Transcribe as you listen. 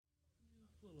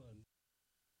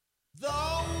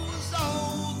Those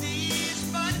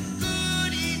oldies but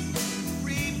goodies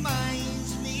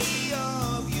reminds me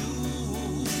of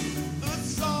you. The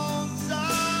songs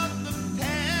of the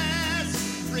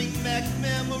past bring back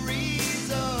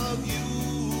memories of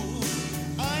you.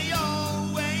 I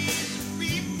always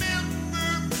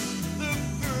remember the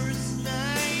first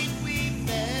night we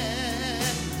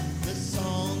met. The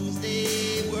songs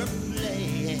they were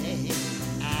playing,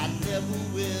 I never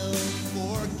will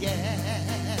forget.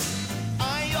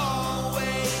 I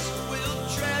always will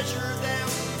treasure them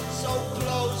so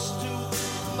close to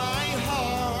my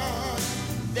heart.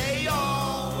 They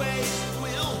always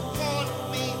will haunt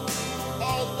me,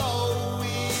 although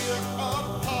we're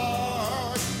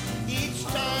apart. Each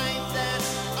time that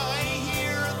I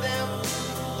hear them,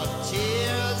 a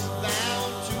tear's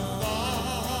bound to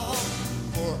fall.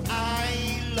 For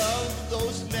I love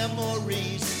those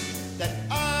memories that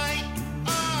I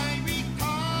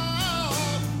recall.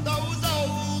 Those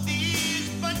oldies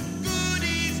but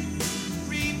goodies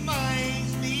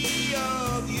reminds me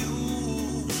of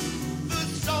you. The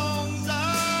songs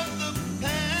of the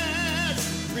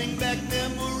past bring back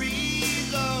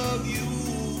memories of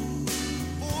you.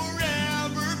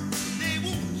 Forever they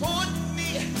will haunt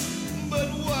me, but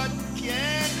what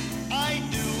can I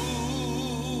do?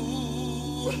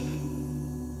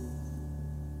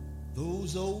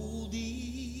 Those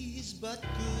oldies but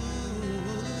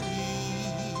goodies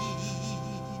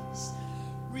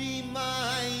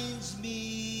reminds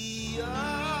me of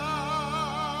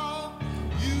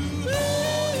you.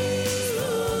 Oldies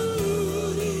but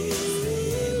goodies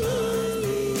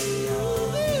remind me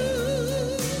of you.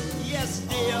 Yes,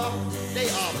 dear, they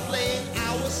are playing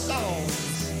our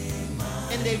songs,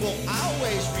 and they will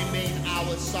always remain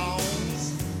our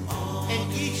songs.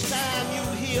 And each time you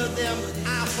hear them,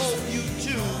 I hope you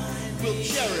too will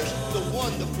cherish the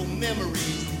wonderful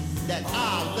memories that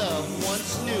our love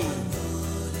once knew.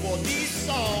 For these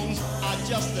songs are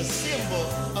just a symbol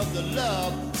of the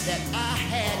love that I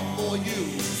had for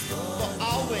you. For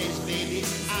always, baby,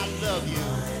 I love you.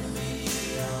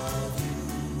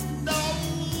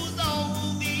 Those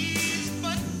oldies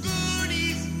but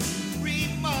goodies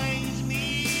reminds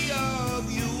me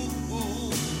of you.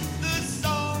 The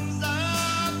songs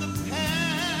of the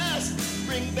past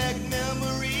bring back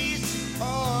memories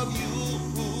of you.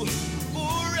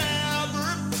 Forever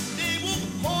they will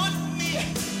haunt me,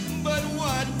 but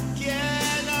what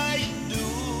can I do?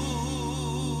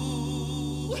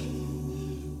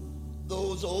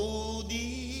 Those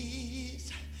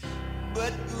oldies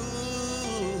but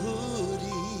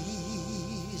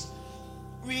goodies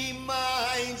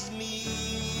reminds me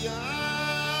of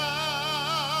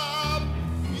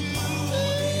you.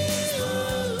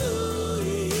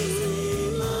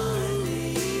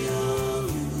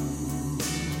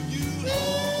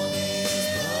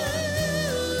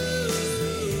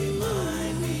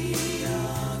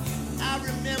 I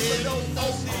remember those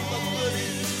oldies but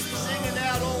goodies singing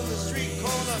out on the street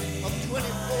corner of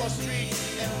 24th Street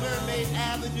and Mermaid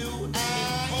Avenue in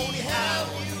Coney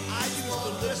Island. I used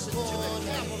to listen to the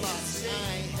Camelot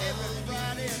sing every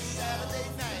Friday and Saturday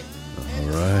night. All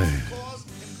right.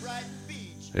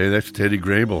 Hey, that's Teddy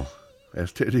Grable.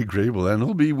 That's Teddy Grable, and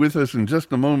he'll be with us in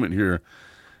just a moment here.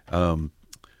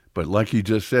 But like he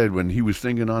just said, when he was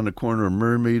singing on the corner of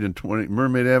Mermaid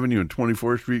Avenue and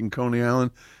 24th Street in Coney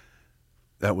Island,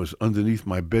 that was underneath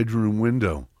my bedroom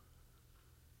window.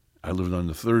 I lived on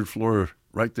the third floor,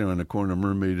 right there on the corner of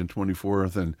Mermaid and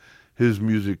 24th, and his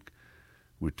music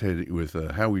with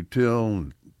Howie Till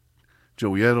and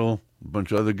Joey Edel, a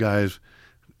bunch of other guys,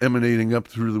 emanating up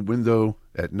through the window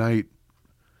at night.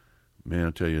 Man,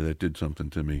 I'll tell you, that did something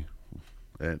to me.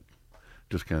 That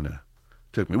just kind of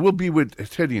took me. We'll be with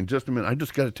Teddy in just a minute. I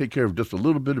just got to take care of just a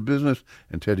little bit of business,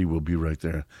 and Teddy will be right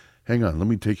there. Hang on, let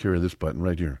me take care of this button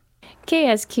right here.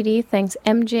 KSQD thanks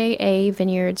MJA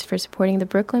Vineyards for supporting the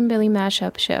Brooklyn Billy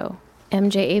Mashup Show.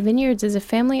 MJA Vineyards is a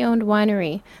family-owned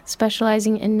winery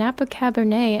specializing in Napa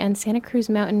Cabernet and Santa Cruz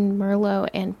Mountain Merlot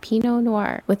and Pinot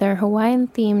Noir with our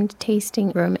Hawaiian-themed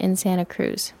tasting room in Santa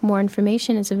Cruz. More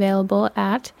information is available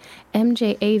at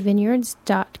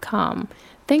mjavineyards.com.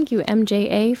 Thank you,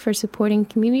 MJA, for supporting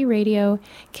community radio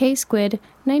K-Squid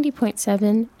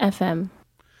 90.7 FM.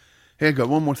 Hey, I got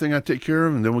one more thing I take care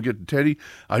of, and then we'll get to Teddy.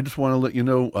 I just want to let you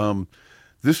know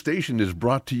this station is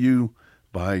brought to you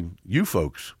by you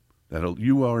folks.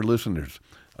 You are listeners.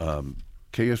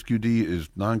 KSQD is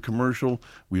non-commercial.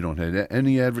 We don't have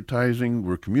any advertising.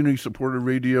 We're community-supported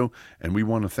radio, and we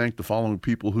want to thank the following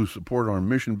people who support our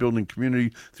mission-building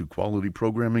community through quality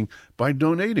programming by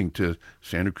donating to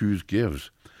Santa Cruz Gives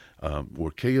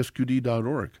or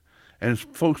ksqd.org. And it's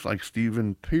folks like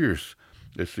Stephen Pierce,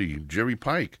 Let's see, Jerry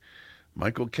Pike,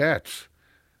 Michael Katz,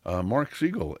 Mark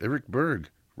Siegel, Eric Berg,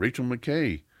 Rachel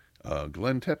McKay,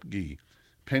 Glenn Tepke,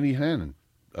 Penny Hannon,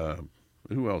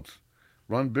 who else?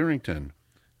 Ron Barrington,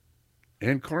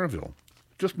 Ann Carville,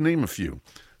 just to name a few.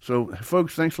 So,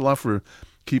 folks, thanks a lot for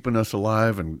keeping us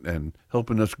alive and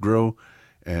helping us grow.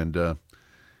 And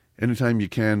anytime you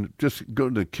can, just go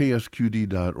to the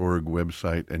ksqd.org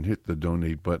website and hit the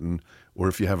donate button. Or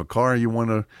if you have a car you want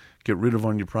to get rid of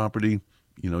on your property,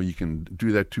 you can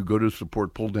do that too. Go to the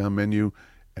support pull-down menu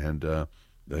and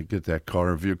get that car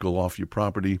or vehicle off your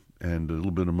property, and a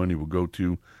little bit of money will go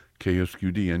to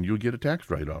KSQD, and you'll get a tax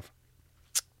write-off.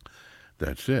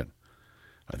 That's it.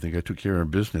 I think I took care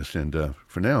of business, and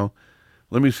for now,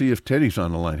 let me see if Teddy's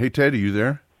on the line. Hey, Teddy, you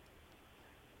there?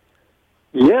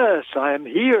 Yes, I'm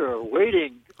here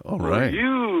waiting All right. for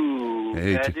you.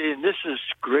 Hey, and this is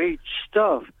great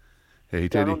stuff. Hey,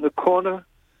 Down Teddy. on the corner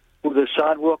where the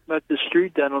sidewalk met the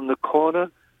street, down on the corner,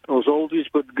 those oldies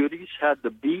but goodies had the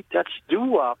beat. That's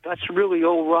Doo-Wop. That's really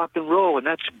old rock and roll, and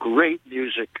that's great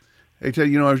music. Hey,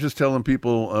 Teddy, I was just telling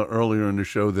people earlier in the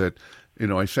show that,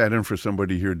 I sat in for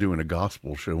somebody here doing a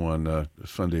gospel show on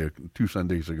Sunday, 2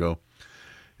 Sundays ago.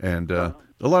 And a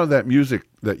lot of that music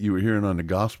that you were hearing on the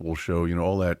gospel show,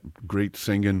 all that great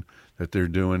singing that they're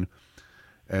doing,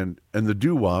 and the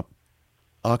doo-wop,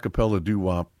 acapella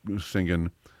doo-wop singing,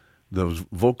 those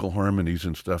vocal harmonies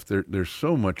and stuff, they're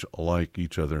so much alike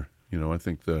each other. I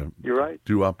think You're right.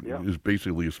 Doo-wop Yeah. is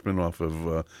basically a spin-off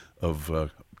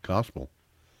of gospel.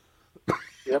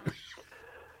 Yep.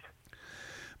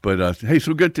 But hey,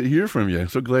 so good to hear from you.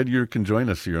 So glad you can join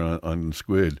us here on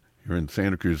Squid here in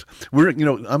Santa Cruz. We're,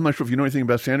 I'm not sure if you know anything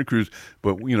about Santa Cruz,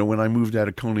 but when I moved out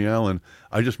of Coney Island,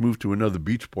 I just moved to another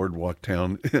beach boardwalk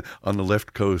town on the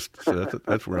left coast. So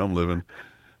that's where I'm living.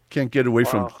 Can't get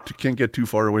too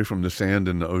far away from the sand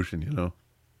and the ocean.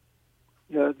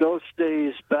 Yeah, those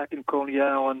days back in Coney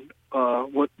Island,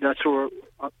 that's where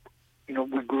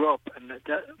we grew up, and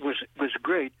that was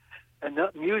great. And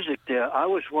that music there, I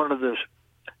was one of the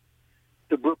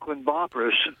Brooklyn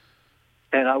Boppers,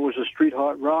 and I was a street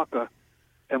hard rocker,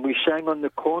 and we sang on the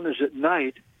corners at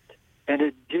night, and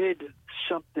it did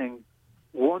something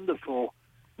wonderful,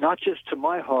 not just to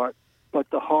my heart, but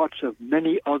the hearts of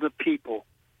many other people,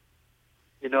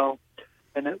 and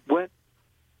it went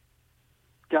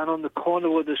down on the corner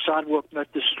where the sidewalk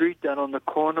met the street, down on the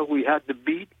corner, we had the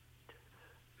beat.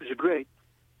 It was great.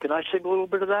 Can I sing a little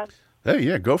bit of that? Hey,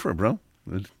 yeah, go for it, bro.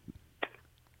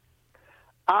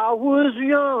 I was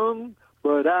young,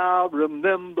 but I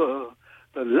remember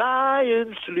the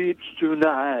lion sleeps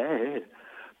tonight.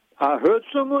 I heard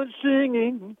someone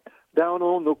singing down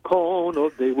on the corner.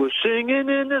 They were singing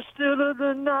in the still of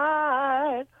the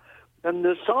night. And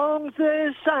the songs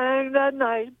they sang that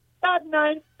night,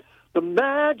 the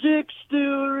magic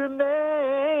still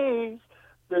remains.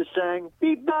 They sang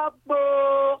beep bop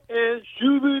bo and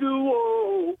shooby doo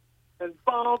whoa and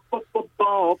bump bump bump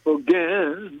bump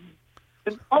again.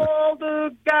 And all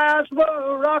the guys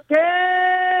were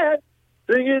rocking,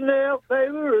 singing their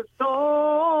favorite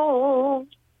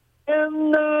songs.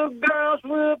 And the girls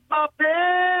were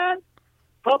bopping,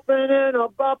 hopping and a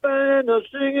bopping and a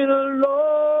singing along.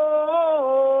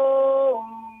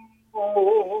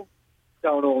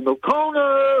 Down on the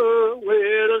corner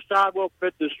where the sidewalk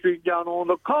met the street, down on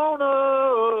the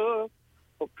corner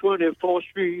of 24th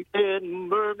Street and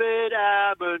Mermaid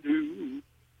Avenue.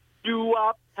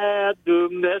 Doo-Wop had the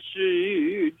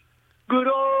message, good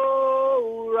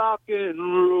old rock and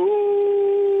roll.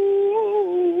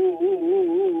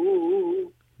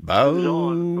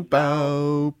 Bow,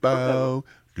 bow, bow,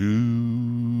 doo.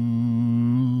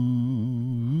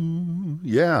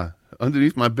 Yeah,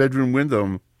 underneath my bedroom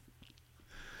window.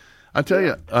 I tell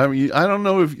you, I mean, I don't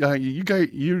know if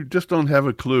you just don't have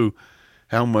a clue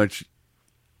how much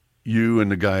you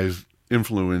and the guys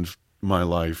influenced my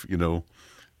life,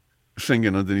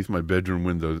 singing underneath my bedroom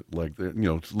window, like,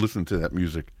 listen to that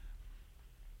music.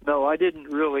 No, I didn't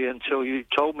really until you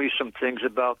told me some things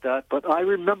about that. But I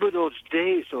remember those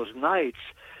days, those nights,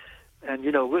 and,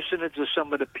 listening to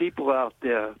some of the people out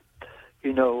there,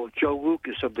 Joe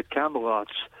Lucas of the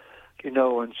Camelots,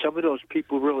 and some of those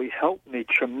people really helped me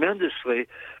tremendously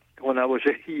when I was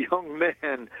a young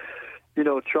man,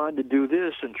 trying to do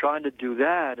this and trying to do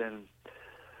that. And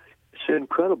it's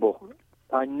incredible.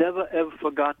 I never, ever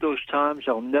forgot those times.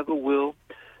 I'll never will,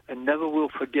 and never will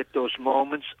forget those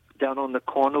moments down on the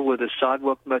corner where the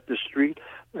sidewalk met the street,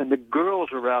 and the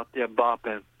girls were out there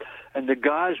bopping, and the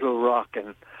guys were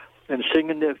rocking and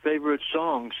singing their favorite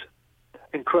songs.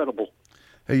 Incredible.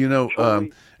 Hey,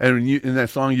 and in that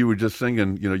song you were just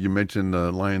singing, you mentioned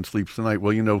Lion Sleeps Tonight.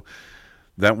 Well,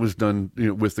 that was done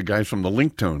with the guys from the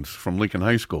Linktones from Lincoln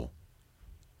High School.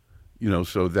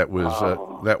 So that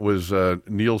was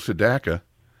Neil Sedaka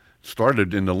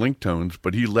started in the Linktones,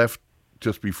 but he left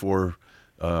just before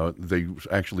they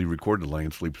actually recorded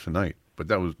Lion Sleeps Tonight. But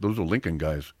those are Lincoln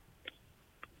guys.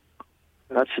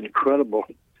 That's incredible.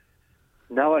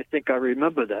 Now I think I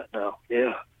remember that now.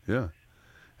 Yeah. Yeah.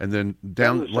 And then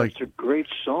down that was such a great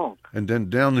song. And then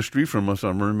down the street from us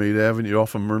on Mermaid Avenue,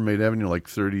 off of Mermaid Avenue, like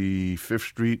 35th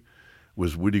Street,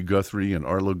 was Woody Guthrie and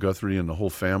Arlo Guthrie and the whole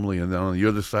family. And then on the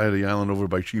other side of the island, over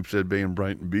by Sheepshead Bay and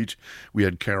Brighton Beach, we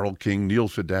had Carole King, Neil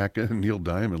Sedaka, and Neil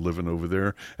Diamond living over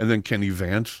there, and then Kenny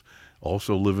Vance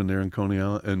also living there in Coney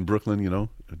Island and Brooklyn.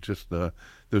 Just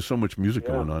there's so much music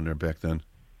going on there back then.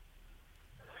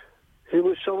 It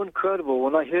was so incredible.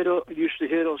 When I used to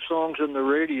hear those songs on the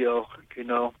radio,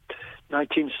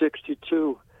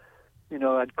 1962,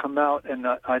 I'd come out and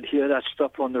I'd hear that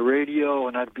stuff on the radio,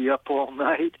 and I'd be up all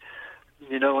night,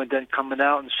 and then coming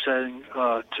out and saying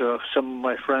to some of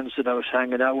my friends that I was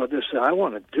hanging out with, I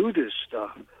want to do this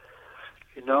stuff,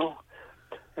 and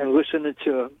listening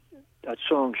to that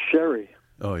song, Sherry.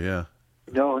 Oh, yeah.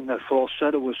 And that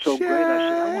falsetto was so great. I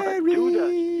said, I want to do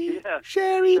that. Yeah.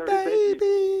 Sherry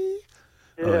baby.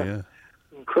 Yeah. Oh, yeah.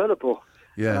 Incredible.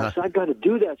 Yeah. I said, I got to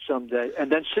do that someday.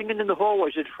 And then singing in the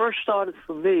hallways, it first started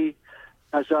for me,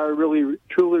 as I really,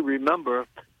 truly remember,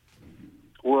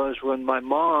 was when my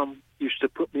mom used to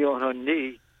put me on her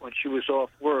knee when she was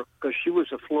off work, because she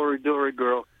was a Floridori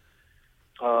girl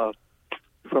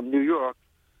from New York,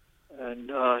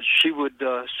 and she would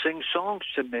sing songs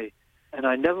to me. And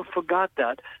I never forgot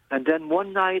that. And then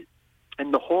one night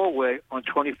in the hallway on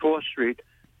 24th Street,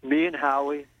 me and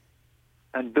Howie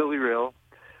and Billy Real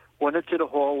went into the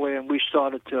hallway, and we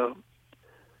started to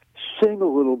sing a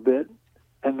little bit,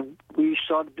 and we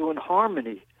started doing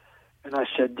harmony. And I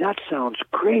said, that sounds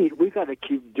great. We got to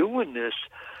keep doing this.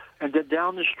 And then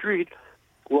down the street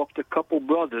walked a couple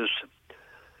brothers.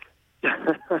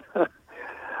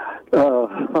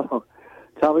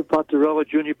 Tommy Pontarella,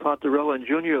 Junior Pontarella, and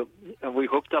Junior, and we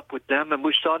hooked up with them, and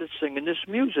we started singing this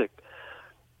music.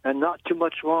 And not too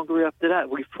much longer after that,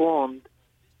 we formed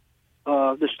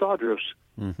the Stardrifts.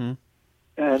 Mm-hmm.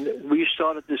 And we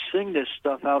started to sing this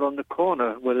stuff out on the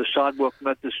corner where the sidewalk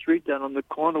met the street. Down on the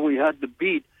corner, we had the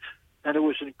beat, and it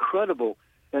was incredible.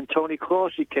 And Tony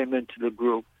Closey came into the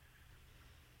group,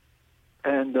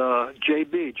 and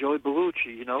JB, Joey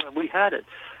Bellucci, and we had it.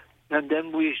 And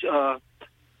then we,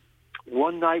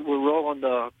 one night we were all on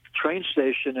the train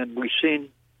station, and we seen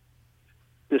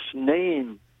this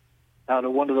name out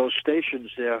of one of those stations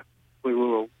there. We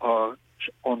were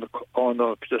on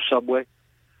the subway,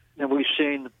 and we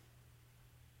seen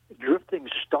Drifting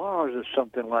Stars or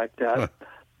something like that.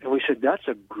 And we said, that's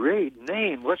a great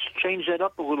name. Let's change that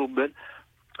up a little bit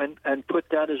and put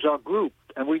that as our group.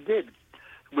 And we did.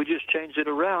 We just changed it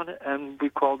around, and we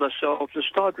called ourselves the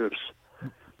Stardrifts.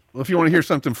 Well, if you want to hear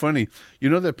something funny,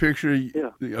 that picture,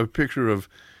 a picture of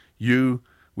you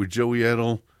with Joey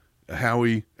Edel,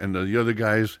 Howie, and the other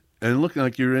guys, and looking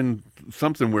like you're in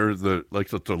something where it's a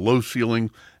low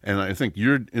ceiling, and I think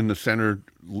you're in the center,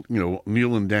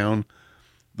 kneeling down.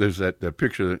 There's that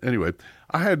picture. Anyway,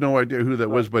 I had no idea who that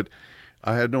was, but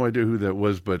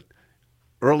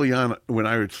early on when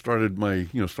I started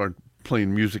start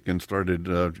playing music and started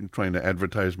trying to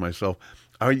advertise myself,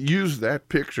 I used that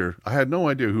picture. I had no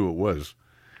idea who it was,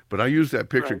 but I used that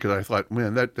picture because I thought,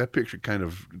 man, that picture kind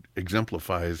of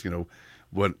exemplifies,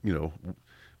 what,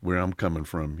 where I'm coming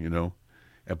from,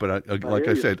 But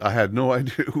I said, I had no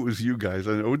idea who was you guys.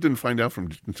 I didn't find out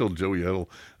until Joey Edel,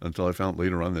 until I found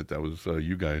later on that was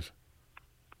you guys.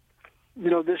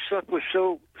 This stuff was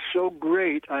so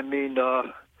great. I mean,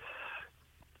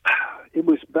 it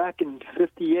was back in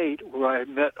 '58 where I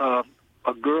met a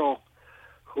girl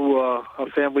who her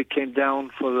family came down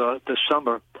for the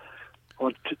summer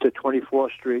on to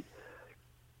 24th Street,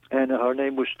 and her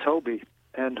name was Toby,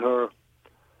 and her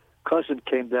cousin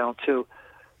came down too.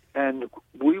 And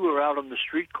we were out on the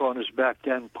street corners back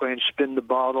then playing Spin the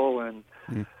Bottle, and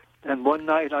one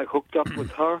night I hooked up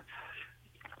with her,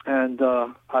 and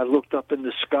I looked up in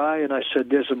the sky and I said,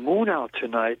 there's a moon out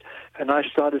tonight. And I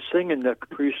started singing the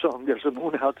Capri song, There's a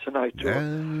Moon Out Tonight, too.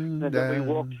 And then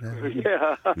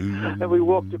we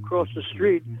walked across the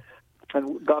street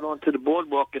and got onto the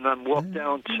boardwalk, and I walked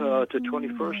down to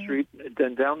 21st Street, and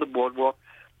then down the boardwalk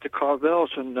to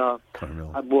Carvel's, and I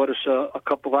bought us a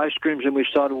couple ice creams, and we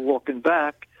started walking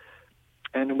back,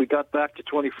 and we got back to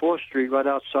 24th Street, right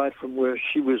outside from where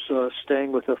she was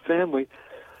staying with her family,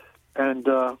 and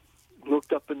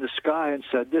looked up in the sky and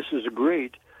said, this is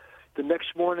great. The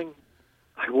next morning,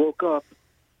 I woke up,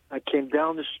 I came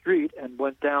down the street and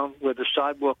went down where the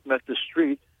sidewalk met the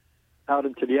street, out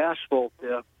into the asphalt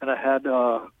there, and I had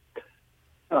a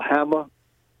hammer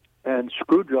and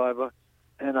screwdriver,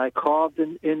 and I carved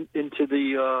into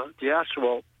the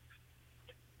asphalt,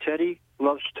 Teddy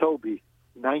Loves Toby,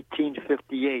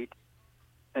 1958.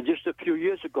 And just a few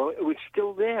years ago, it was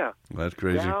still there. That's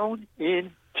crazy. Down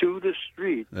into the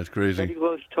street. That's crazy. Teddy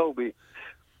Loves Toby.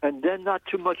 And then not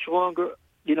too much longer,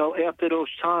 you know, after those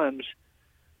times,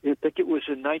 I think it was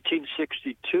in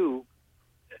 1962,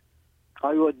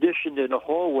 I auditioned in a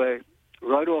hallway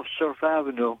right off Surf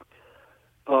Avenue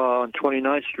on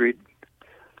 29th Street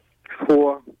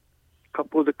for a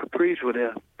couple of the Capris were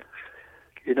there.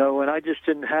 You know, and I just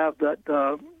didn't have that,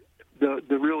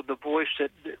 the voice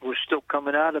that was still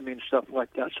coming out of me and stuff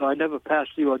like that. So I never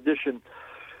passed the audition.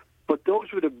 But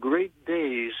those were the great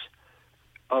days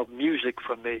of music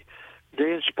for me.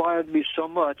 They inspired me so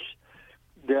much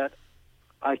that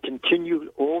I continued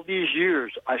all these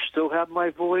years. I still have my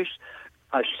voice.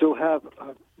 I still have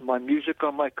my music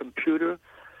on my computer.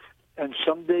 And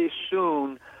someday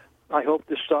soon, I hope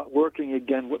to start working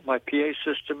again with my PA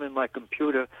system and my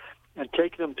computer and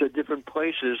taking them to different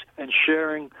places and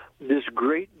sharing this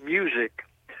great music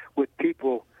with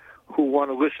people who want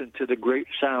to listen to the great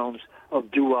sounds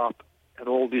of doo-wop and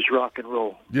oldies rock and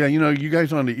roll. Yeah, you know, you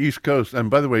guys on the East Coast, and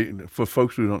by the way, for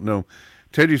folks who don't know,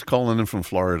 Teddy's calling in from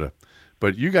Florida.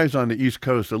 But you guys on the East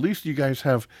Coast, at least you guys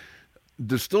have,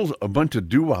 there's still a bunch of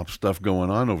doo-wop stuff going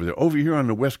on over there. Over here on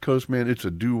the West Coast, man, it's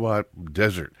a doo-wop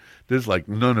desert. There's like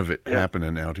none of it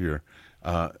happening out here.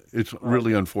 It's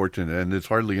really unfortunate, and it's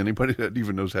hardly anybody that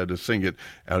even knows how to sing it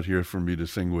out here for me to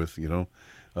sing with, you know.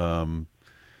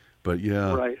 But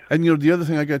yeah. Right. And, you know, the other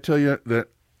thing I got to tell you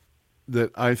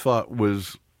that I thought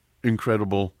was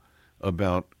incredible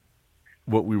about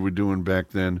what we were doing back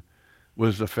then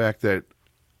was the fact that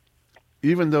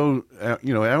even though,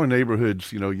 you know, our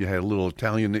neighborhoods, you know, you had a little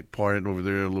Italian part over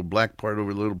there, a little black part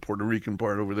over there, a little Puerto Rican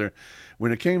part over there.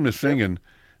 When it came to singing,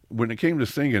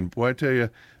 boy, I tell you,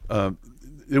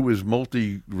 it was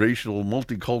multi-racial,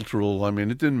 multicultural. I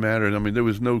mean, it didn't matter. I mean, there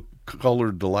was no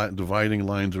color dividing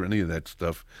lines or any of that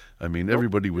stuff. I mean,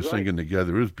 everybody was singing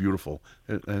together. It was beautiful.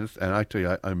 And I tell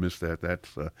you, I miss that.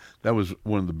 That was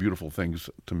one of the beautiful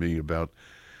things to me about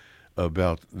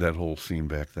that whole scene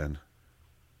back then.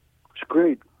 It's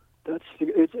great. It's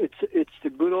the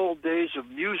good old days of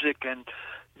music, and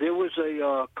there was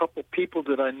a couple people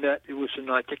that I met.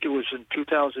 I think it was in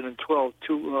 2012.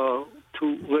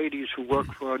 Two ladies who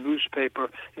worked for a newspaper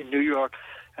in New York,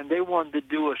 and they wanted to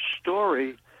do a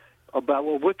story about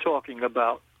what we're talking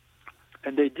about,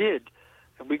 and they did.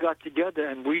 And we got together,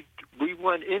 and we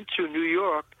went into New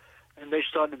York, and they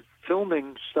started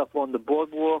filming stuff on the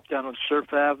boardwalk down on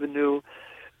Surf Avenue,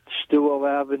 Stewart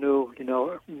Avenue, you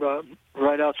know,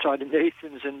 right outside of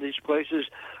Nathan's and these places.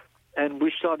 And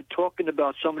we started talking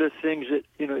about some of the things that,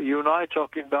 you know, you and I are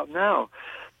talking about now.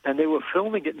 And they were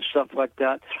filming it and stuff like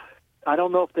that. I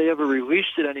don't know if they ever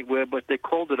released it anywhere, but they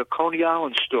called it a Coney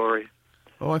Island story.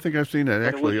 Oh, I think I've seen that,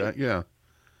 actually. Yeah.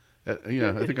 I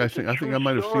think I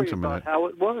might have seen some of that. How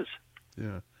it was.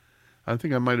 Yeah. I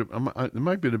think I might have, it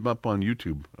might be up on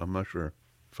YouTube. I'm not sure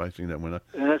if I've seen that one.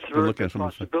 And that's a very good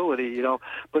possibility, you know.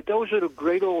 But those are the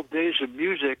great old days of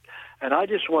music, and I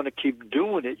just want to keep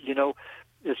doing it, you know,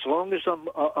 as long as I'm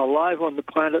alive on the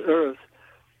planet Earth,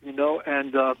 you know,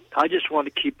 and I just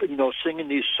want to keep, you know, singing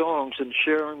these songs and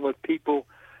sharing with people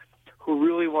who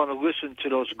really want to listen to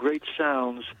those great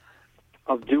sounds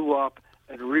of doo-wop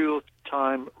and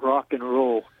real-time rock and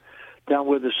roll. Down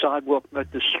where the sidewalk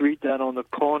met the street, down on the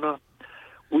corner,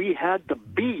 we had the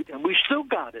beat, and we still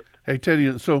got it. Hey,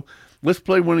 Teddy, so let's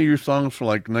play one of your songs for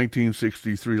like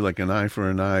 1963, like An Eye for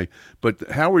an Eye. But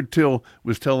Howard Till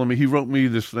was telling me, he wrote me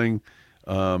this thing,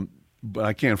 but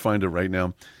I can't find it right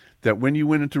now, that when you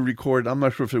went in to record, I'm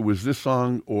not sure if it was this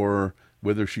song or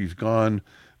whether She's Gone,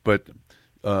 but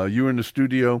you were in the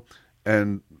studio,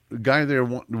 and the guy there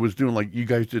was doing like, you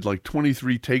guys did like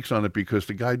 23 takes on it because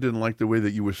the guy didn't like the way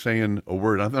that you were saying a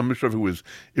word. I'm not sure if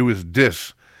it was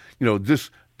this, you know, this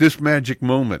magic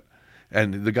moment,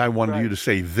 and the guy wanted you to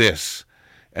say this,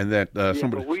 and that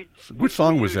somebody. Which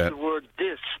song was that? The word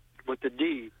 "this" with the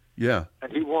D. Yeah.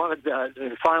 And he wanted that,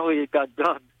 and finally it got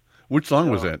done. Which song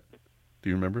was that? Do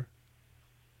you remember?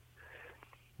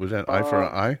 Was that Eye for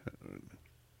an Eye?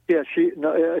 Yeah,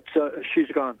 it's She's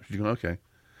Gone. She's Gone. Okay.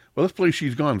 Well, let's play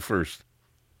She's Gone first.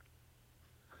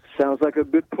 Sounds like a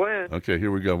good plan. Okay,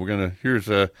 here we go. Here's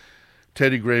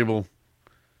Teddy Grable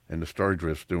and the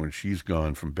Stardrifts doing She's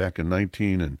Gone from back in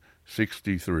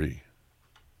 1963.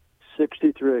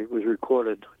 63 was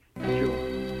recorded in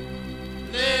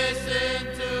June. Listen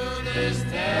to the this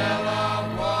tale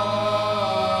of woe.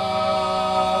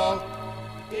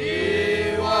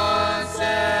 He wants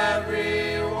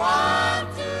everyone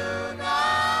to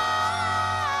know.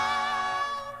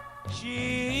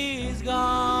 She's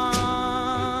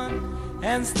gone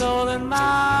and stolen my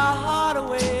heart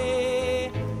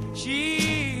away.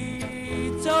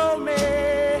 She told me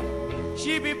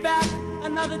she'd be back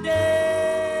another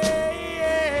day.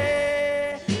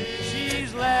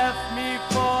 She's left me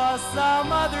for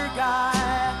some other guy.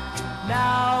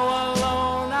 Now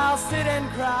alone I'll sit and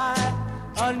cry.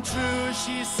 Untrue,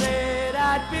 she said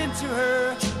I'd been to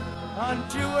her.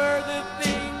 Unto her the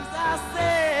things I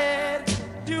said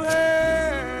to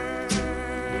her.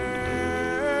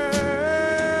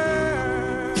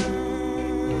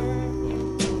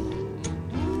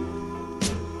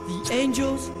 The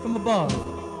angels from above.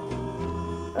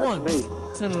 Once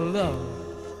sent a love.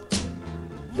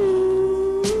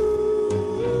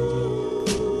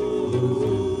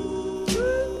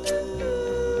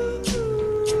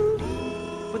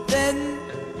 But then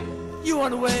you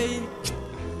went away,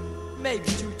 maybe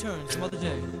to return some other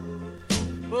day.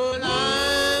 But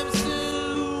I'm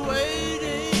still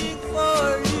waiting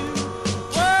for you.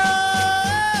 Oh,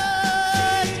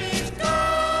 she's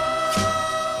gone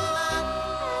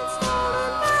and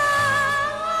stolen my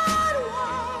heart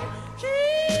away. She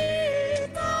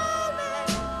told me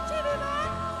she'd be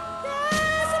back,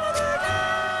 yes, another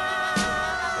day.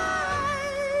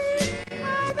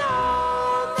 I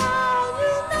know now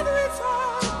you'll never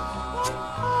return, but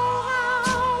oh,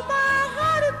 how my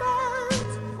heart it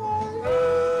burns for you.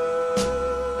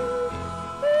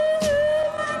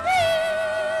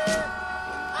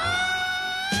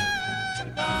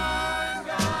 Gone,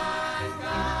 gone,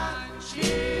 gone.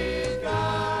 She's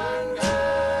gone,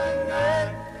 gone,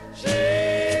 gone.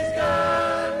 She's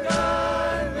gone,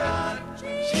 gone, gone.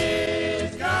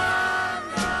 She's gone,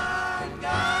 gone,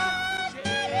 gone. She's gone,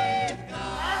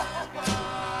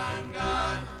 gone,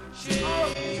 gone.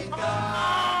 She's gone,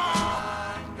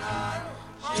 gone.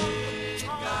 She's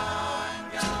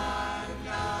gone, gone,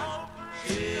 gone.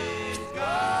 She's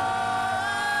gone.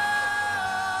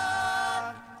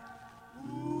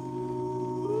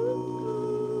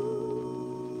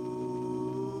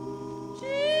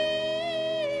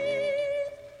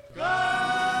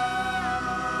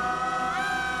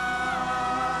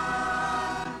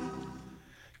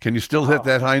 Can you still hit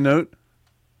that high note?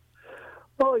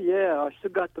 Oh, yeah, I still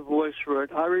got the voice for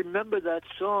it. I remember that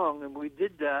song, and we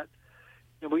did that,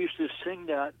 and we used to sing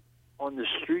that on the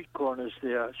street corners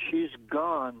there. She's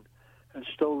gone and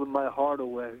stolen my heart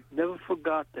away. Never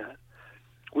forgot that.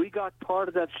 We got part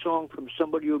of that song from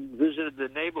somebody who visited the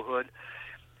neighborhood,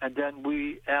 and then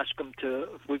we asked him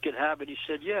if we could have it. He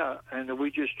said, yeah, and we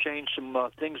just changed some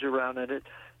things around in it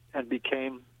and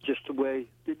became just the way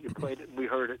that you played it, and we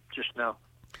heard it just now.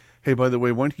 Hey, by the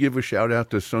way, why don't you give a shout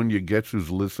out to Sonia Getz, who's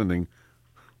listening?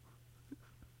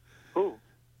 Who?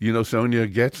 You know Sonia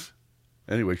Getz?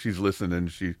 Anyway, she's listening.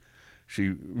 She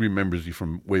remembers you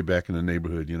from way back in the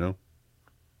neighborhood, you know?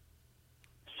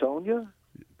 Sonia?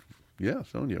 Yeah,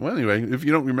 Sonia. Well, anyway, if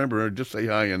you don't remember her, just say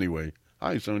hi anyway.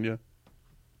 Hi, Sonia.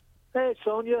 Hey,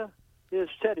 Sonia.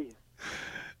 It's Teddy.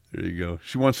 There you go.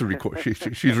 She wants to record.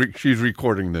 She's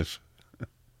recording this.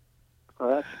 Oh,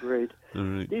 that's great. All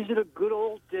right. These are the good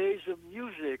old days of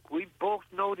music. We both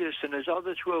know this, and as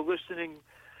others who are listening,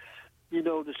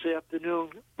 this afternoon,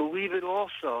 believe it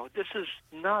also. This is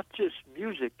not just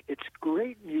music. It's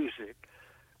great music.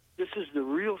 This is the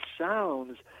real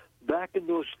sounds. Back in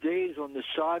those days on the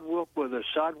sidewalk, where the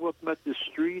sidewalk met the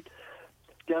street,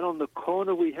 down on the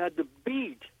corner, we had the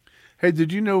beat. Hey,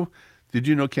 did you know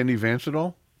Kenny Vance at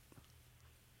all?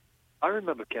 I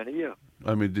remember Kenny, yeah.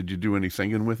 I mean, did you do any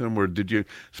singing with him, or did you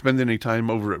spend any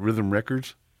time over at Rhythm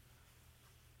Records?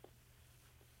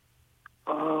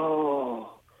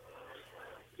 Oh,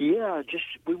 yeah.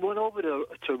 We went over to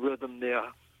Rhythm there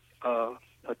a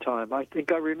time. I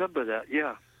think I remember that.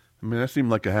 Yeah. I mean, that seemed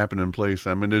like a happening place.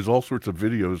 I mean, there's all sorts of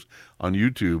videos on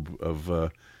YouTube of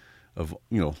a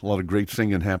lot of great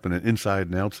singing happening inside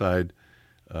and outside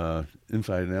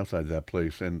that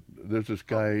place. And there's this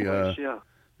guy.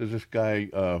 There's this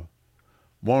guy.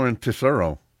 Warren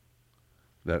Tesoro,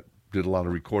 that did a lot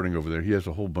of recording over there. He has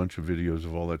a whole bunch of videos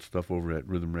of all that stuff over at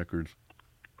Rhythm Records.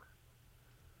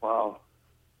 Wow.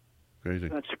 Crazy.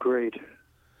 That's great.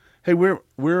 Hey, where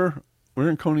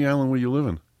in Coney Island were you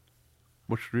living?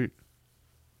 What street?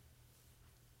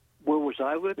 Where was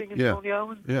I living in Coney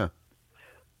Island? Yeah.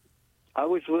 I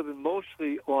was living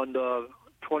mostly on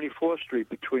 24th Street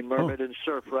between Mermaid and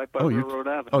Surf, right by Railroad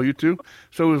Avenue. Oh, you too?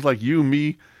 So it was like you,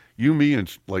 me, you, me,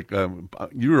 and like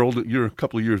you're older. You're a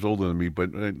couple of years older than me,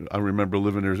 but I remember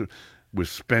living there with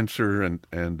Spencer and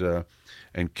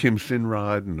Kim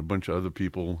Sinrod and a bunch of other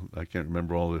people. I can't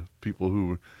remember all the people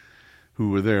who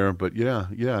were there, but yeah,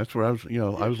 that's where I was.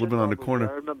 I was living on the corner.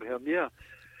 I remember him. Yeah.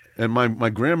 And my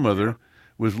grandmother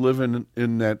was living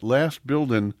in that last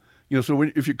building. So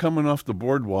if you're coming off the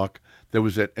boardwalk, there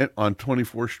was on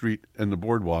 24th Street and the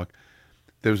boardwalk,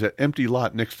 there was that empty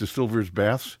lot next to Silver's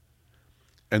Baths.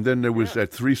 And then there was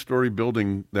that 3-story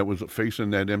building that was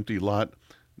facing that empty lot.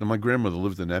 Now, my grandmother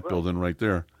lived in that building right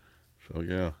there. So,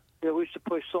 yeah. Yeah, we used to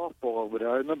play softball over there.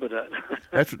 I remember that.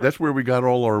 That's where we got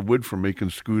all our wood from making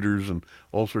scooters and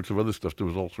all sorts of other stuff. There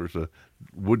was all sorts of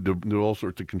wood, there were all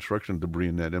sorts of construction debris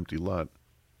in that empty lot.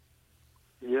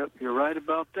 Yep, you're right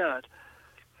about that.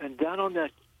 And down on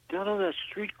that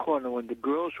street corner when the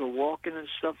girls were walking and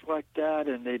stuff like that,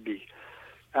 and they'd be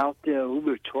out there, we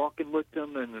were talking with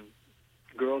them, and the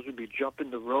girls would be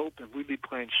jumping the rope, and we'd be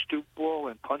playing stoop ball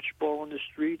and punch ball on the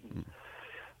street, and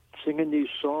singing these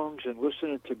songs and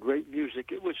listening to great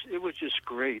music. It was just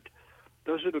great.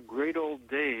 Those are the great old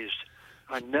days.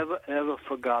 I never, ever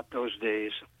forgot those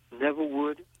days. Never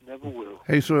would, never will.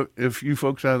 Hey, so if you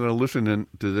folks out there listening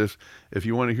to this, if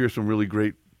you want to hear some really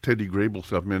great Teddy Grable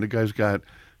stuff, man, the guy's got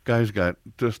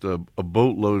just a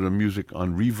boatload of music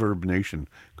on Reverb Nation.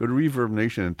 Go to Reverb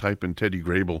Nation and type in Teddy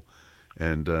Grable,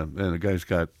 and the guy's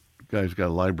got a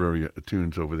library of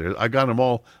tunes over there. I got them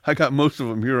all. I got most of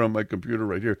them here on my computer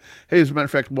right here. Hey, as a matter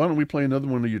of fact, why don't we play another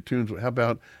one of your tunes? How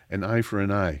about An Eye for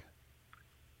an Eye?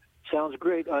 Sounds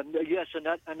great. Yes, and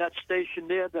that station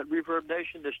there, that Reverb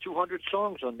Nation, there's 200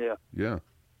 songs on there. Yeah.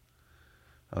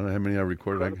 I don't know how many I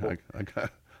recorded.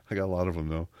 I got a lot of them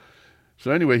though.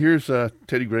 So anyway, here's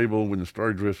Teddy Grable when the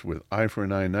Star Drifts with Eye for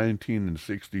an Eye,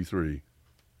 1963.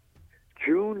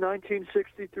 June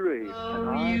 1963.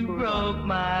 Oh, you broke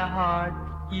my heart.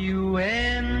 You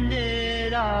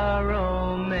ended our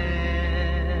romance.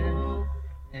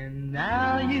 And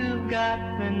now you've got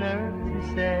the nerve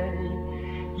to say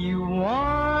you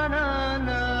want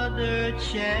another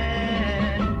chance.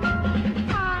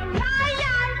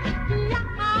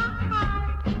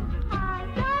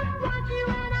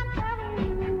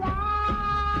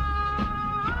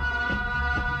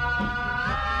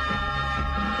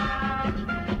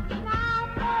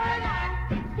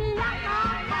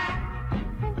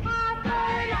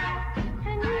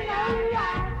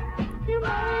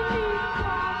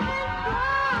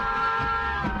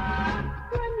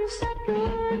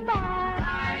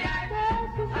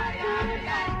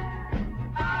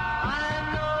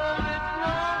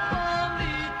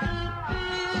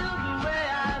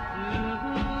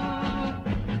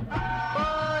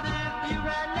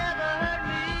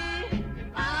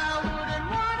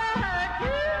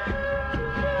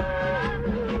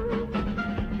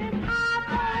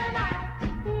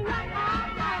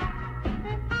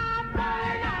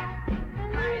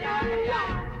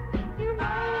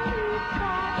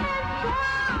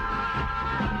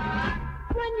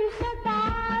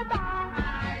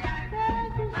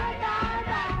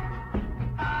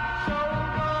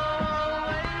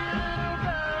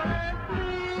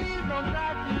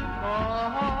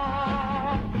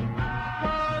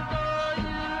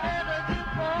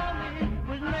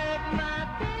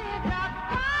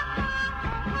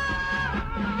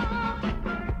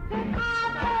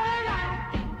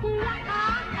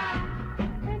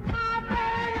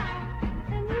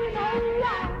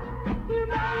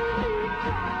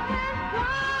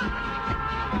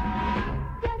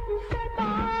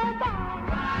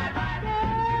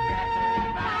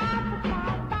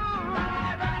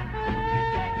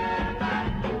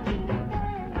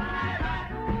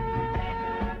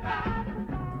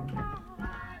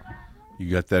 You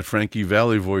got that Frankie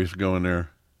Valli voice going there.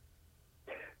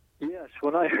 Yes,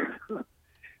 when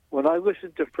I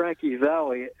listened to Frankie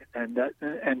Valli and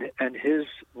his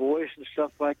voice and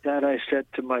stuff like that, I said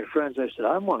to my friends, I said,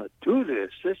 I want to do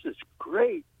this. This is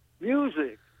great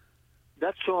music.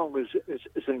 That song is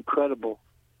incredible.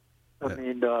 I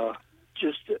mean, not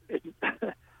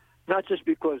just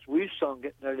because we sung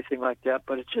it and everything like that,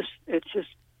 but it's just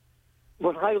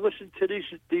when I listen to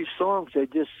these songs, they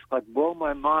just like blow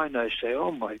my mind. I say, "Oh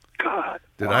my God!"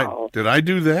 Did I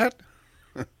do that?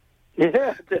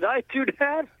 Yeah, did I do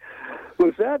that?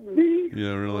 Was that me?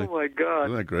 Yeah, really. Oh my God!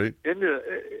 Isn't that great?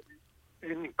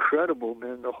 Incredible,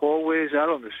 man. The hallways out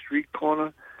on the street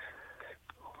corner.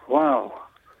 Wow.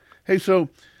 Hey, so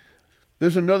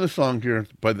there's another song here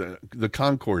by the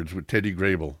Concords with Teddy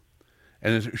Grable,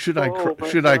 and it's Should I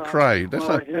Cry?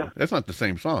 That's not the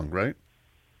same song, right?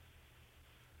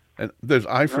 And there's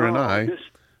Eye for an Eye,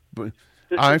 but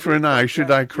Eye for an Eye.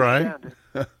 Should I cry?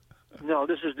 No,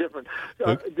 this is different.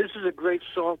 This is a great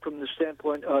song from the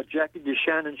standpoint. Jackie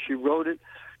DeShannon, she wrote it,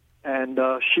 and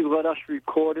she let us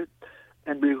record it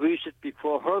and release it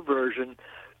before her version.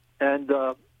 And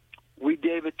we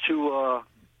gave it to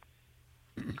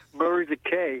Murray the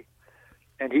K,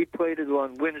 and he played it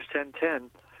on Winners 1010.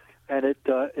 And it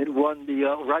won the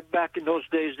right back in those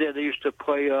days. There, they used to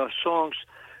play songs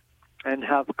and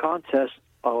have contests,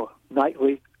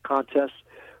 nightly contests,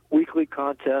 weekly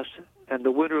contests, and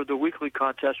the winner of the weekly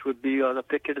contest would be the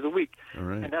pick hit of the week. All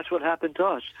right. And that's what happened to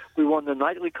us. We won the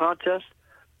nightly contest,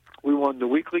 we won the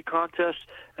weekly contest,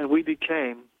 and we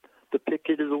became the pick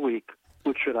hit of the week.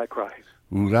 Which Should I Cry?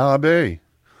 Urabe.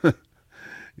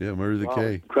 Yeah, Murray the Wow,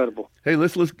 K. incredible. Hey,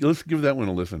 let's give that one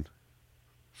a listen.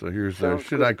 So here's Sounds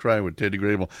Should good. I Cry with Teddy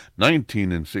Grable,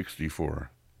 1964.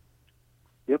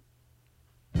 Yep.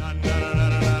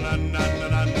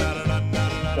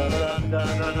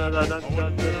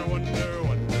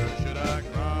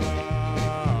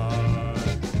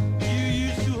 You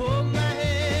used to hold my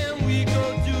hand, we go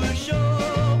to a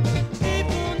show.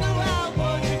 People know how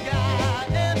much you got.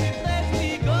 Every place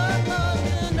we go,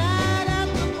 tonight at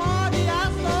the party, I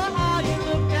saw how you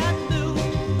look at Lou.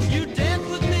 You dance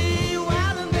with me,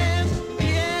 while and then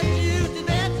we asked you to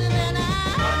dance, and then I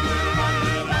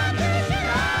should I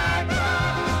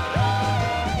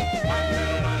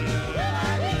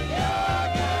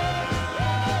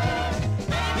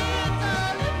Maybe it's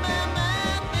all in my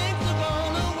mind. Things are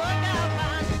gonna work out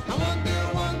fine. I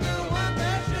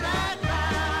wonder, should I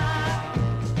cry?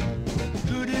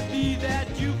 Could it be that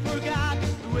you forgot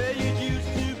the way you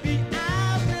used to be? I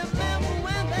remember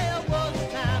when there was a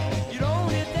time you'd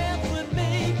only dance with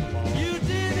me. You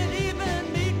didn't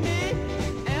even meet me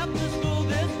after school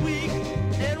this week.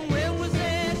 And when we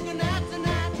said goodnight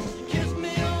tonight, you kissed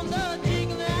me on the cheek,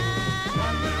 and I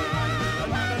wonder,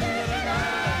 should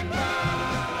I cry?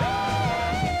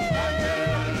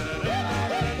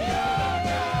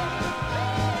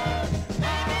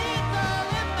 Maybe it's all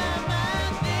in my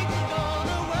mind. Things are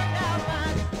gonna work out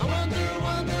fine. I wonder,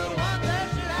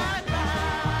 should I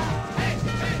cry? Hey,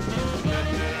 maybe it's all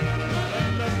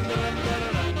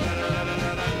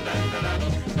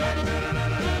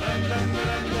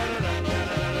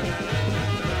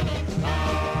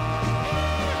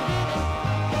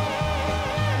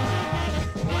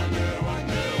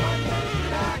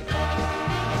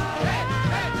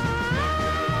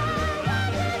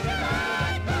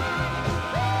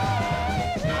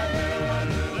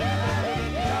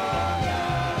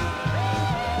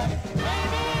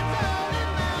in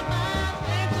my mind.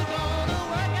 Things are gonna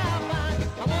work out fine. I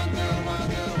wonder,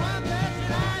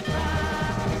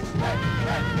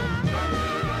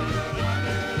 should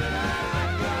I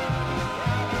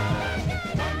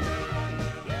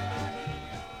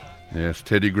Yes,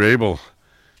 Teddy Grable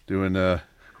doing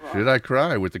Should I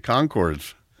Cry with the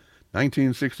Concords,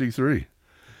 1963.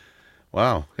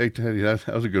 Wow. Hey, Teddy, that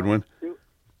was a good one.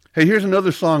 Hey, here's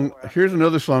another song. Here's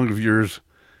another song of yours.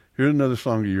 I'm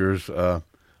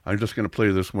just going to play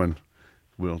this one.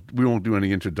 We won't do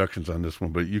any introductions on this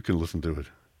one, but you can listen to it.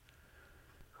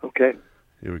 Okay.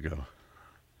 Here we go.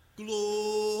 Gloria.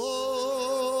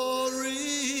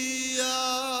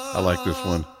 I like this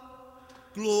one.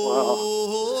 Gloria.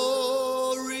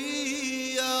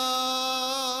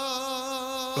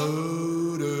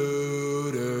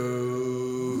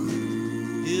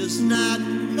 It's not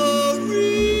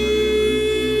Marie.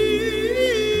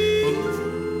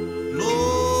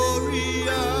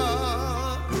 Gloria.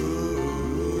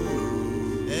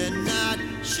 And not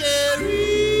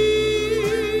Sherry.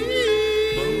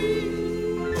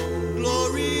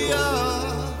 Gloria.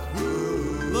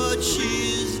 But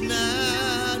she's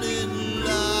not in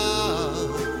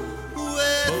love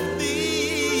with me.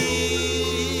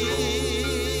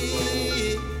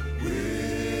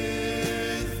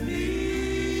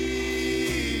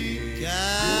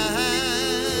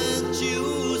 Can't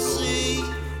you see?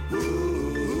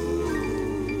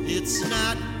 It's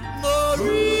not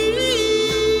Marie.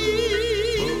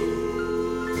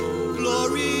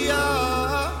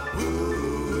 Gloria.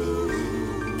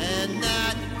 And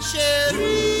not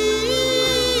Sherry.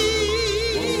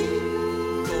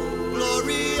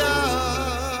 Gloria.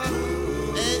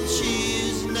 And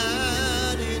she's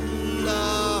not in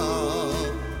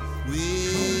love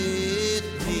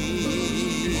with me.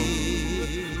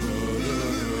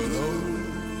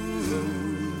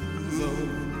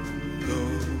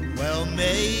 Well,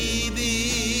 maybe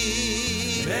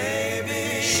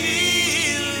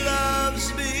she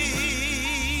loves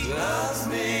me,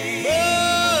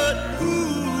 but who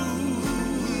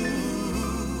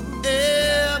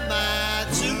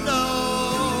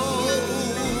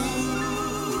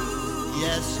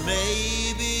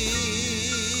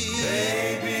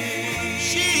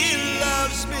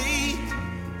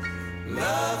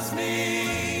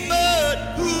But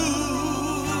who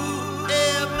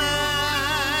am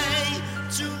I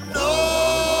to know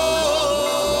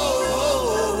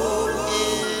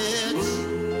its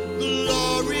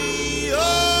glory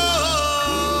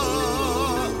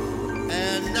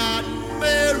and not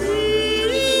Mary?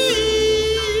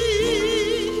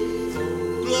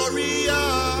 Gloria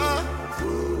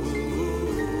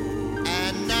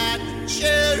and not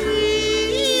Cherry.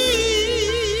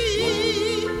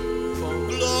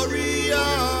 Gloria,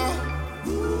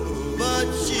 but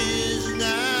she's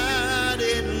not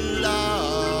in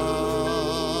love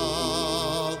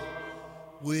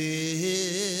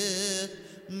with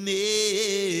me.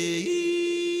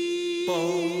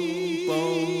 Boom,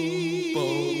 boom,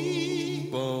 boom,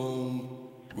 boom.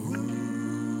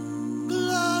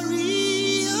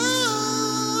 Gloria.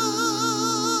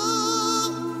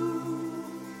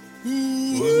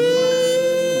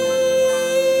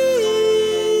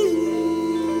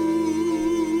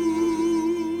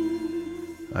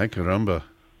 Ay, caramba.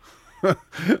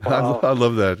 I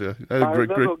love that. I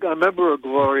remember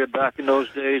Gloria back in those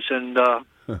days, and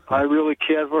I really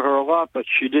cared for her a lot, but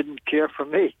she didn't care for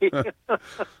me.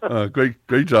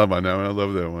 Great job on that one. I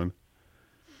love that one.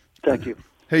 Thank you.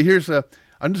 Hey, here's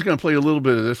I'm just gonna play a little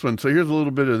bit of this one. So here's a little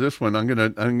bit of this one. I'm gonna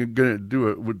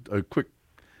do a quick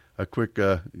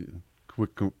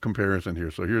comparison here.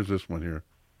 So here's this one here.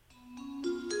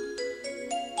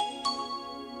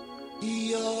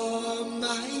 You're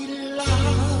my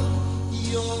love,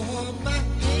 you're my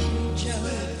angel,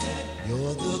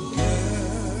 you're the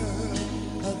girl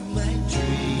of my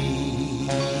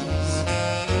dreams.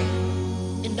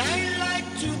 And I like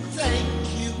to thank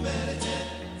you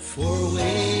for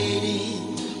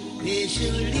waiting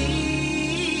patiently.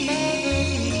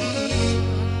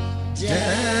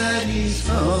 Daddy's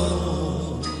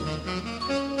home,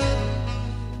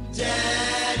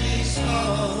 Daddy's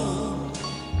home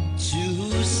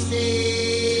to stay.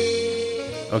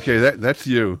 Okay, that's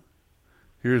you.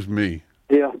 Here's me.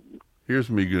 Yeah. Here's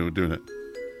me doing it.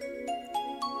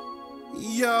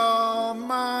 You're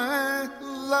my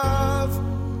love,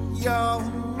 you're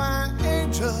my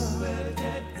angel,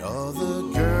 you're the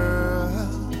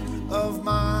girl of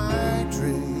my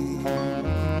dream.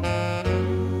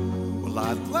 Well,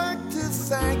 I'd like to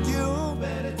thank you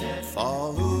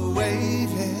for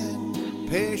waiting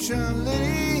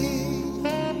patiently.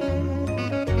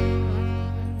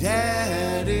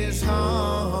 Daddy's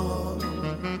home,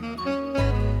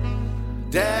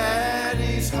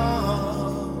 Daddy's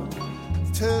home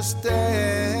to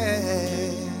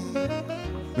stay.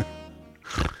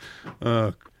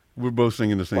 We're both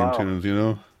singing the same tunes, you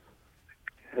know?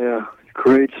 Yeah,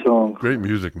 great song. Great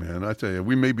music, man. I tell you,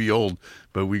 we may be old,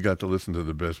 but we got to listen to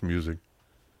the best music.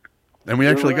 And we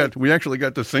actually got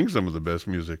to sing some of the best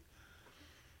music.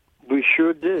 We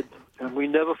sure did, and we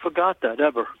never forgot that,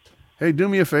 ever. Hey, do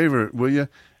me a favor, will you?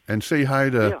 And say hi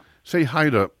to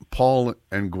Paul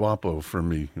and Guapo for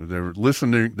me. They're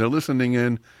listening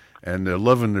in, and they're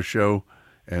loving the show,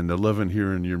 and they're loving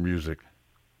hearing your music.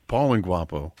 Paul and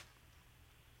Guapo.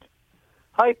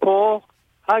 Hi, Paul.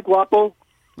 Hi, Guapo.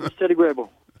 Steady Grable.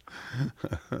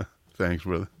 Thanks,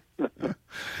 brother.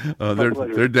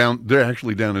 They're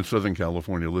actually down in Southern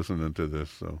California listening to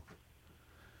this. So.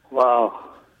 Wow.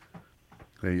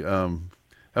 Hey,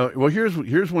 well,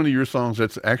 here's one of your songs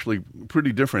that's actually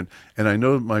pretty different, and I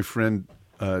know my friend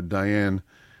Diane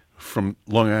from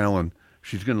Long Island.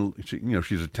 She's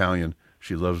Italian.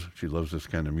 She loves this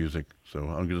kind of music. So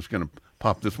I'm just gonna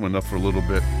pop this one up for a little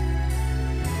bit.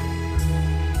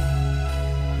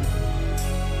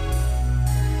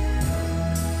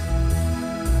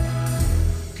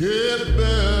 Che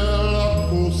bella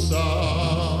cosa,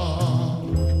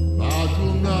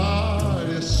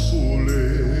 ragionare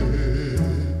sole,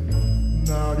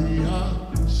 n'aria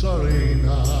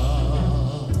serena,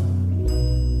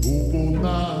 dopo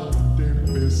una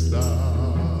tempesta,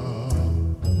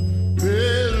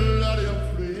 bell'aria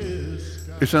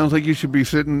fresca. It sounds like you should be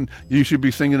singing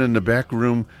in the back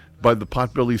room by the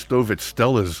potbelly stove at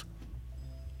Stella's.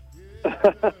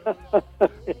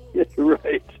 You're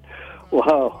right.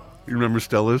 Wow. You remember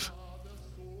Stella's?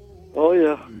 Oh,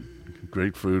 yeah.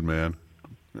 Great food, man.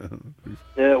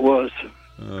 Yeah, it was.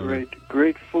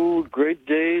 Great food, great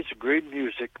days, great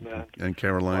music, man. And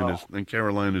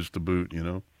Carolina's to boot, you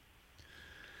know.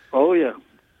 Oh, yeah.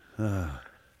 Well,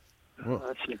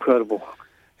 that's incredible.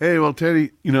 Hey, well,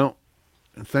 Teddy,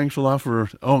 thanks a lot for...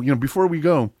 before we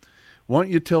go, why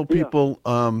don't you tell people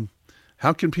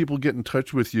how can people get in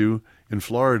touch with you in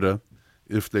Florida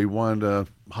if they want to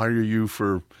hire you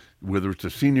for whether it's a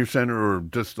senior center or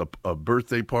just a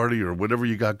birthday party or whatever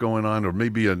you got going on, or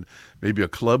maybe a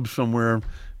club somewhere,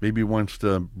 maybe wants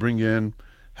to bring you in,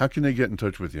 how can they get in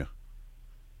touch with you?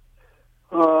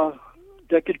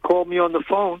 They could call me on the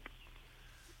phone.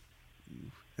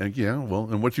 And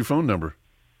and what's your phone number?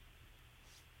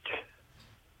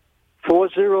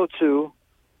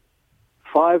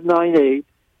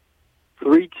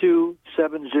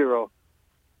 402-598-3270.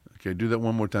 Okay, do that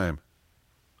one more time.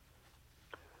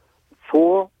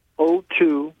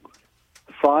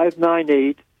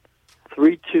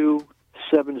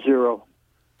 402-598-3270.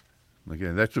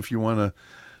 Okay, that's if you want to.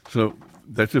 So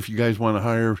that's if you guys want to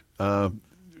hire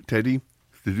Teddy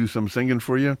to do some singing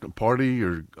for you, a party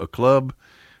or a club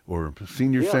or a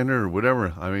senior center or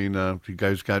whatever. I mean, you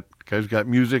guys got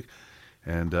music,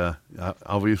 and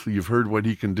obviously you've heard what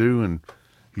he can do, and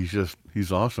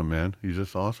he's awesome, man. He's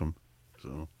just awesome.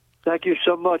 So. Thank you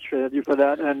so much for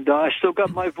that. And I still got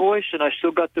my voice, and I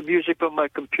still got the music on my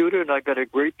computer, and I got a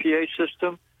great PA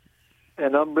system,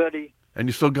 and I'm ready. And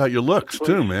you still got your looks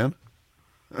too, man.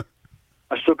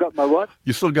 I still got my what?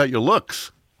 You still got your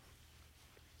looks.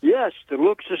 Yes, the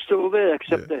looks are still there,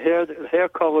 except the hair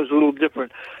color is a little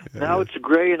different. Now it's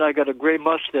gray, and I got a gray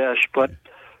mustache, but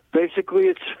basically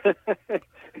it's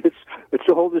it's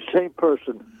all the same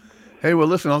person. Hey, well,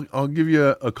 listen, I'll give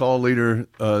you a call later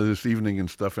this evening and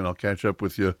stuff, and I'll catch up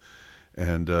with you,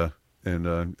 and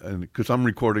because I'm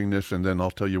recording this, and then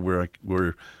I'll tell you where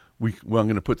I'm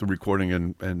going to put the recording,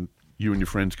 and you and your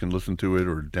friends can listen to it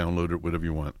or download it, whatever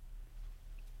you want.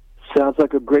 Sounds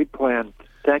like a great plan.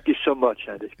 Thank you so much,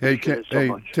 Andy. Hey,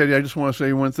 Teddy, I just want to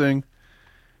say one thing.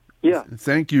 Yeah.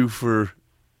 Thank you for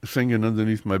singing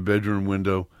underneath my bedroom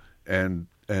window and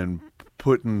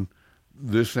putting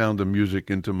this sound of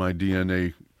music into my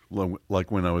DNA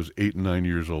like when I was 8 and 9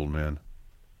 years old, man.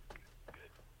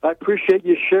 I appreciate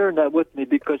you sharing that with me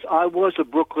because I was a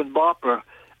Brooklyn bopper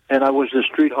and I was a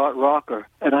street heart rocker,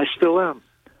 and I still am.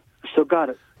 I still got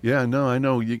it. Yeah, no, I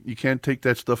know. You can't take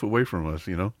that stuff away from us,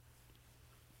 you know?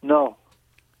 No.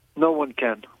 No one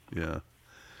can. Yeah.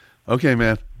 Okay,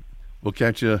 man. We'll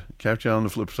catch you on the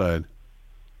flip side.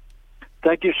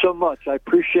 Thank you so much. I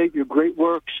appreciate your great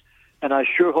works, and I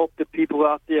sure hope the people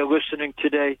out there listening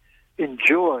today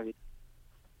enjoy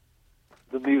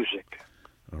the music.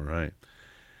 All right.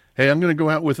 Hey, I'm going to go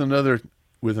out with another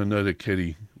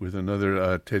Teddy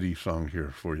song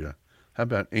here for you. How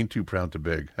about Ain't Too Proud to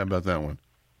Beg? How about that one?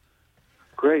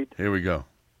 Great. Here we go.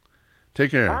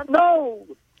 Take care. I know.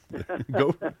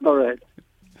 Go. All right.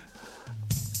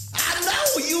 I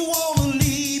know you want to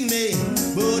leave me,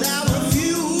 but I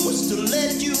refuse to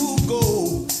let you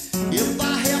go. If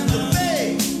I have to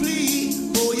beg,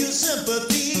 plead for your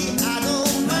sympathy, I